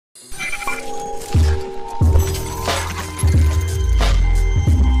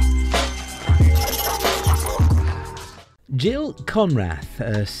Jill Conrath,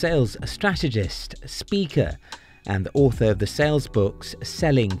 a sales strategist, speaker, and the author of the sales books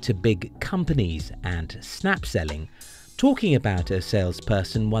Selling to Big Companies and Snap Selling, talking about a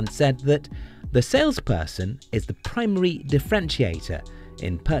salesperson, once said that the salesperson is the primary differentiator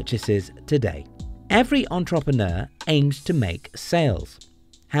in purchases today. Every entrepreneur aims to make sales.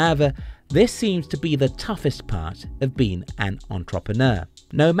 However, this seems to be the toughest part of being an entrepreneur.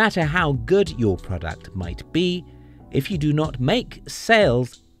 No matter how good your product might be, if you do not make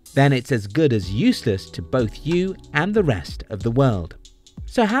sales, then it's as good as useless to both you and the rest of the world.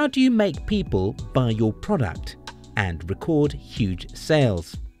 So how do you make people buy your product and record huge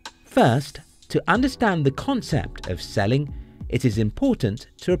sales? First, to understand the concept of selling, it is important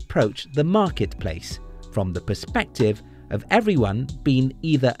to approach the marketplace from the perspective of everyone being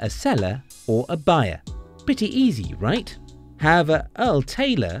either a seller or a buyer. Pretty easy, right? However, Earl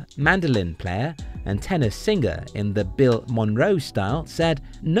Taylor, mandolin player and tenor singer in the Bill Monroe style, said,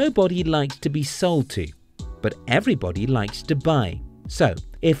 "Nobody likes to be sold to, but everybody likes to buy." So,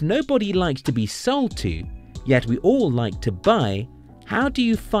 if nobody likes to be sold to, yet we all like to buy, how do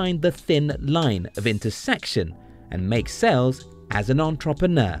you find the thin line of intersection and make sales as an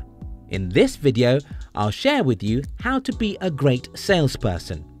entrepreneur? In this video, I'll share with you how to be a great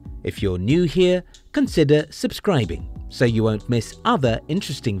salesperson. If you're new here, consider subscribing so you won't miss other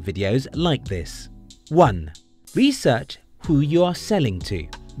interesting videos like this. 1. Research who you are selling to.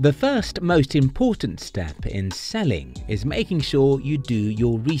 The first most important step in selling is making sure you do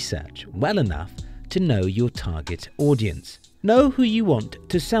your research well enough to know your target audience. Know who you want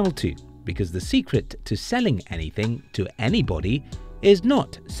to sell to, because the secret to selling anything to anybody is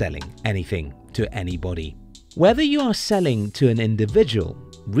not selling anything to anybody. Whether you are selling to an individual,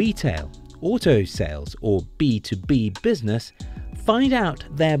 retail, auto sales, or B2B business, find out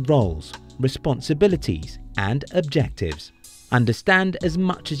their roles, responsibilities, and objectives. Understand as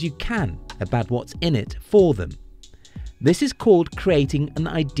much as you can about what's in it for them. This is called creating an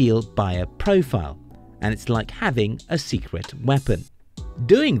ideal buyer profile, and it's like having a secret weapon.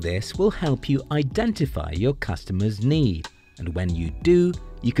 Doing this will help you identify your customer's need, and when you do,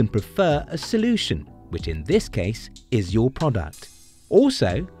 you can prefer a solution, which in this case is your product.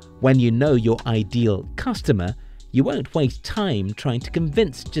 Also, when you know your ideal customer, you won't waste time trying to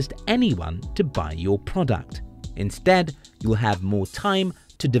convince just anyone to buy your product. Instead, you'll have more time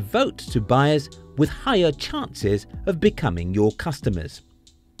to devote to buyers with higher chances of becoming your customers.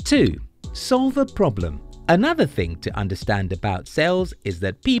 2. Solve a problem. Another thing to understand about sales is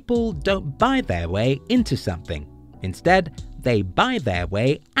that people don't buy their way into something. Instead, they buy their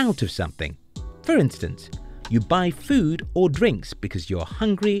way out of something. For instance, you buy food or drinks because you're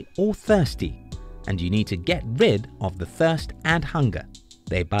hungry or thirsty, and you need to get rid of the thirst and hunger.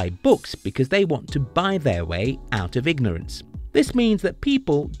 They buy books because they want to buy their way out of ignorance. This means that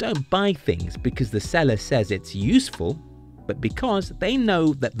people don't buy things because the seller says it's useful, but because they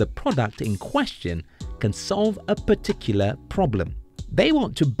know that the product in question can solve a particular problem. They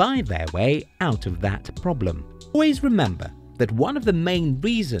want to buy their way out of that problem. Always remember that one of the main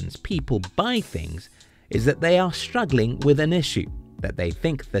reasons people buy things is that they are struggling with an issue that they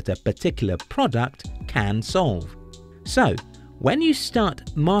think that a particular product can solve. So, when you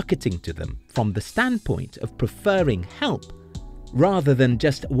start marketing to them from the standpoint of preferring help, rather than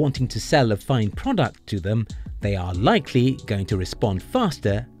just wanting to sell a fine product to them, they are likely going to respond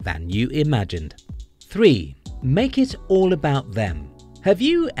faster than you imagined. 3. Make it all about them. Have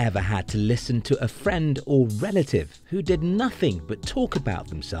you ever had to listen to a friend or relative who did nothing but talk about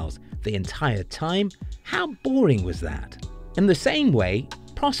themselves the entire time? How boring was that? In the same way,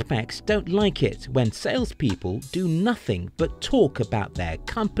 prospects don't like it when salespeople do nothing but talk about their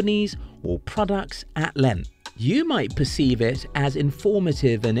companies or products at length. You might perceive it as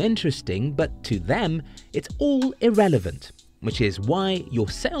informative and interesting, but to them, it's all irrelevant, which is why your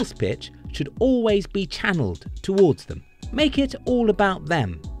sales pitch should always be channeled towards them. Make it all about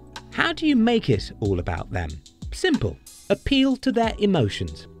them. How do you make it all about them? Simple. Appeal to their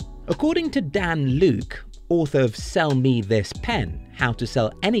emotions. According to Dan Luke, author of Sell Me This Pen, How to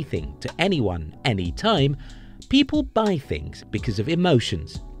Sell Anything to Anyone, Anytime, people buy things because of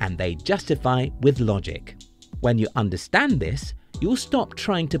emotions, and they justify with logic. When you understand this, you'll stop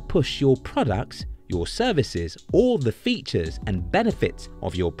trying to push your products, your services, or the features and benefits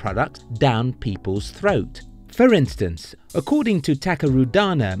of your product down people's throat. For instance, according to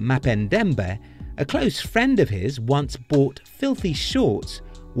Takarudana Mapendembe, a close friend of his once bought filthy shorts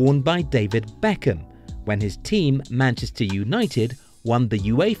worn by David Beckham when his team Manchester United won the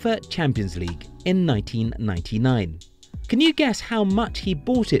UEFA Champions League in 1999. Can you guess how much he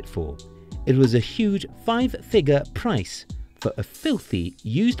bought it for? It was a huge 5-figure price for a filthy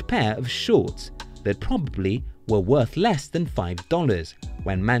used pair of shorts that probably were worth less than $5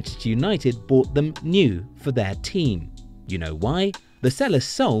 when Manchester United bought them new for their team. You know why? The seller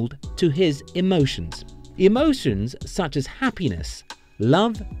sold to his emotions. Emotions such as happiness,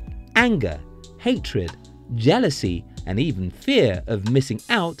 love, anger, hatred, jealousy, and even fear of missing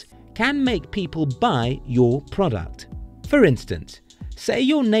out can make people buy your product. For instance, say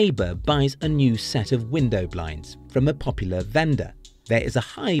your neighbor buys a new set of window blinds from a popular vendor. There is a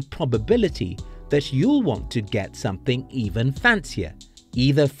high probability that you'll want to get something even fancier,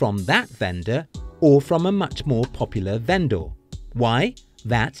 either from that vendor or from a much more popular vendor. Why?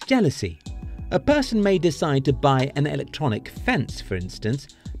 That's jealousy. A person may decide to buy an electronic fence, for instance,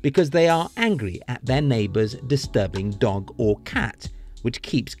 because they are angry at their neighbor's disturbing dog or cat, which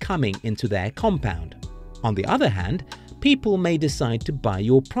keeps coming into their compound. On the other hand, people may decide to buy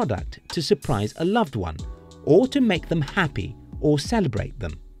your product to surprise a loved one or to make them happy or celebrate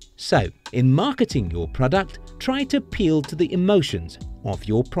them. So, in marketing your product, try to appeal to the emotions of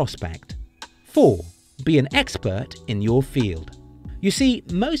your prospect. 4. Be an expert in your field. You see,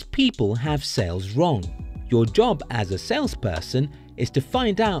 most people have sales wrong. Your job as a salesperson is to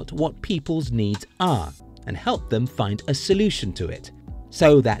find out what people's needs are and help them find a solution to it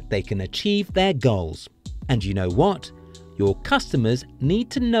so that they can achieve their goals. And you know what? Your customers need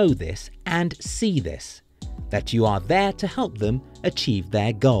to know this and see this, that you are there to help them achieve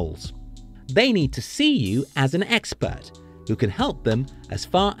their goals. They need to see you as an expert who can help them as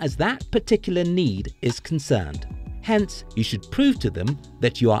far as that particular need is concerned. Hence, you should prove to them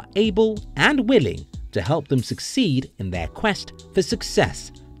that you are able and willing to help them succeed in their quest for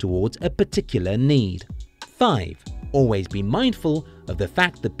success towards a particular need. 5. Always be mindful of the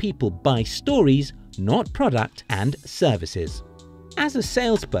fact that people buy stories, not product and services. As a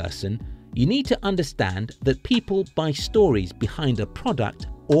salesperson, you need to understand that people buy stories behind a product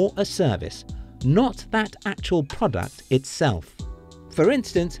or a service, not that actual product itself. For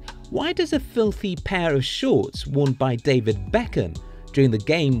instance, why does a filthy pair of shorts worn by David Beckham during the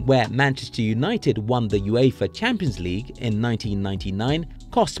game where Manchester United won the UEFA Champions League in 1999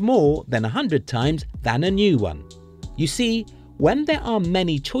 cost more than 100 times than a new one? You see, when there are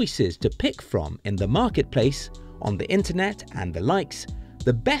many choices to pick from in the marketplace, on the internet and the likes,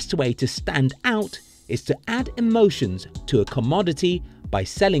 the best way to stand out is to add emotions to a commodity by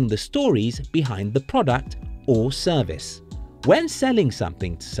selling the stories behind the product or service. When selling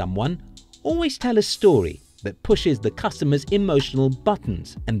something to someone, always tell a story that pushes the customer's emotional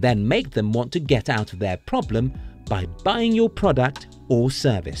buttons and then make them want to get out of their problem by buying your product or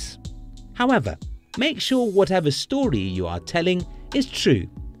service. However, make sure whatever story you are telling is true,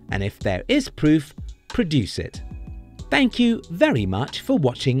 and if there is proof, produce it. Thank you very much for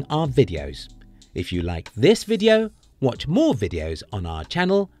watching our videos. If you like this video, watch more videos on our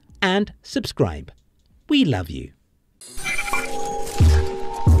channel and subscribe. We love you.